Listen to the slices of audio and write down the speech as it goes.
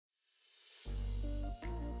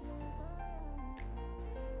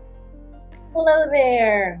Hello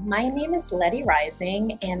there. My name is Letty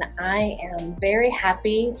Rising, and I am very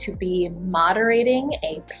happy to be moderating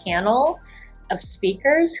a panel of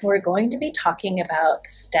speakers who are going to be talking about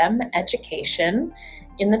STEM education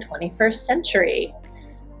in the 21st century.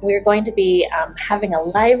 We're going to be having a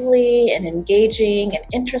lively and engaging and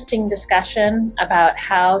interesting discussion about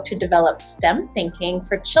how to develop STEM thinking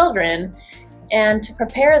for children and to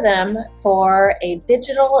prepare them for a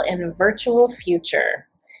digital and virtual future.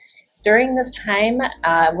 During this time,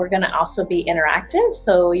 we're going to also be interactive,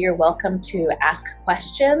 so you're welcome to ask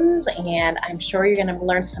questions, and I'm sure you're going to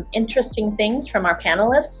learn some interesting things from our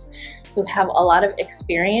panelists who have a lot of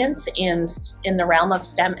experience in the realm of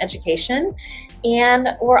STEM education.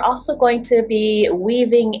 And we're also going to be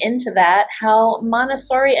weaving into that how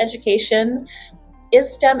Montessori education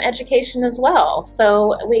is STEM education as well.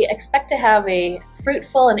 So we expect to have a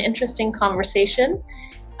fruitful and interesting conversation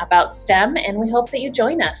about STEM, and we hope that you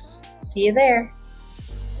join us. See you there.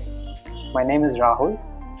 My name is Rahul,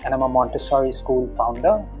 and I'm a Montessori school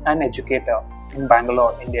founder and educator in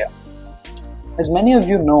Bangalore, India. As many of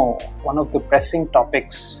you know, one of the pressing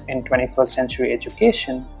topics in 21st century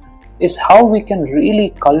education is how we can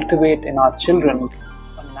really cultivate in our children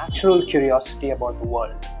a natural curiosity about the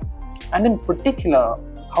world, and in particular,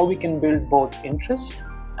 how we can build both interest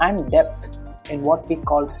and depth in what we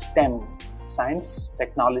call STEM: science,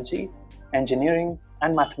 technology, engineering,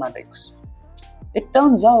 and mathematics. It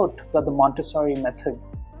turns out that the Montessori method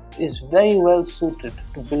is very well suited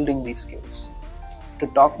to building these skills. To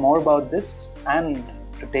talk more about this and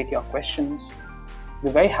to take your questions,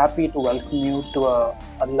 we're very happy to welcome you to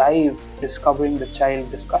a live Discovering the Child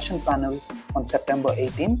discussion panel on September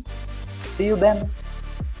 18th. See you then.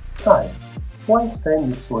 Hi, why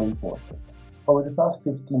STEM is so important? Over the past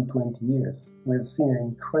 15-20 years, we have seen an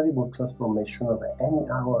incredible transformation of any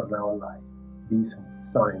hour in our life: business,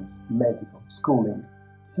 science, medical, schooling,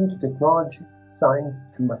 due to technology, science,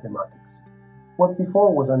 and mathematics. What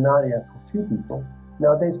before was an area for few people,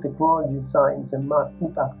 nowadays technology, science, and math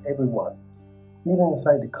impact everyone. Leaving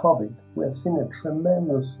aside the COVID, we have seen a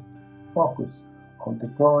tremendous focus on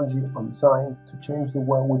technology, on science, to change the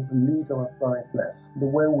way we pollute our planet less, the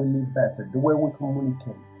way we live better, the way we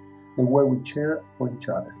communicate, the way we cheer for each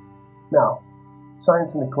other. Now,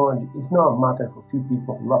 science and technology is not a matter for few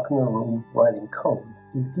people locked in a room writing code.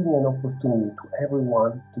 It's giving an opportunity to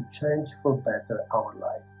everyone to change for better our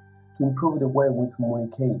life, to improve the way we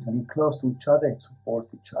communicate, to be close to each other and support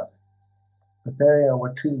each other. Preparing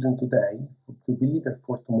our children today to be leaders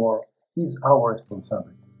for tomorrow is our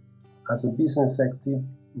responsibility. As a business executive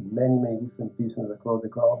in many different businesses across the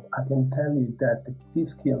globe, I can tell you that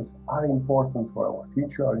these skills are important for our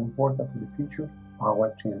future, are important for the future of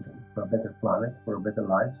our children, for a better planet, for better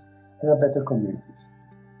lives, and a better communities.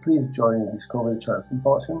 Please join the Discover the Child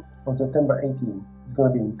Symposium on September 18th. It's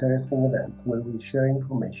going to be an interesting event where we share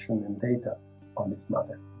information and data on this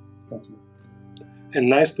matter. Thank you. And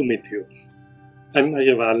nice to meet you. I'm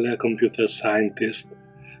Mario Valle, a computer scientist.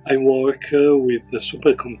 I work with the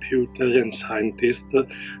supercomputer and scientists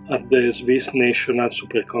at the Swiss National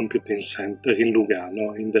Supercomputing Center in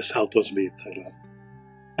Lugano, in the south of Switzerland.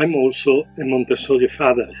 I'm also a Montessori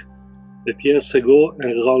father that years ago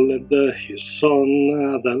enrolled his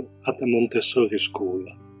son at a Montessori school.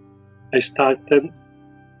 I started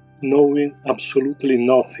knowing absolutely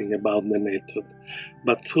nothing about the method,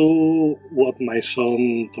 but through what my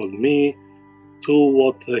son told me, through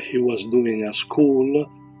what he was doing at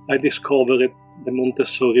school, I discovered the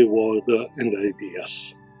Montessori world and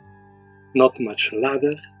ideas. Not much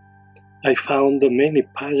later, I found many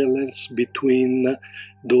parallels between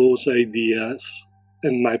those ideas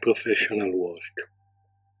and my professional work.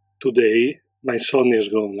 Today, my son is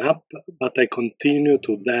grown up, but I continue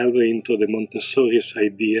to delve into the Montessori's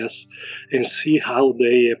ideas and see how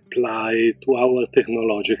they apply to our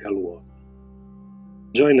technological world.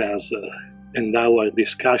 Join us and our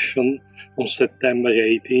discussion on September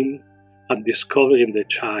 18 at Discovering the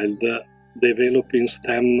Child, Developing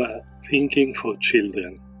STEM Thinking for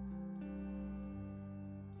Children.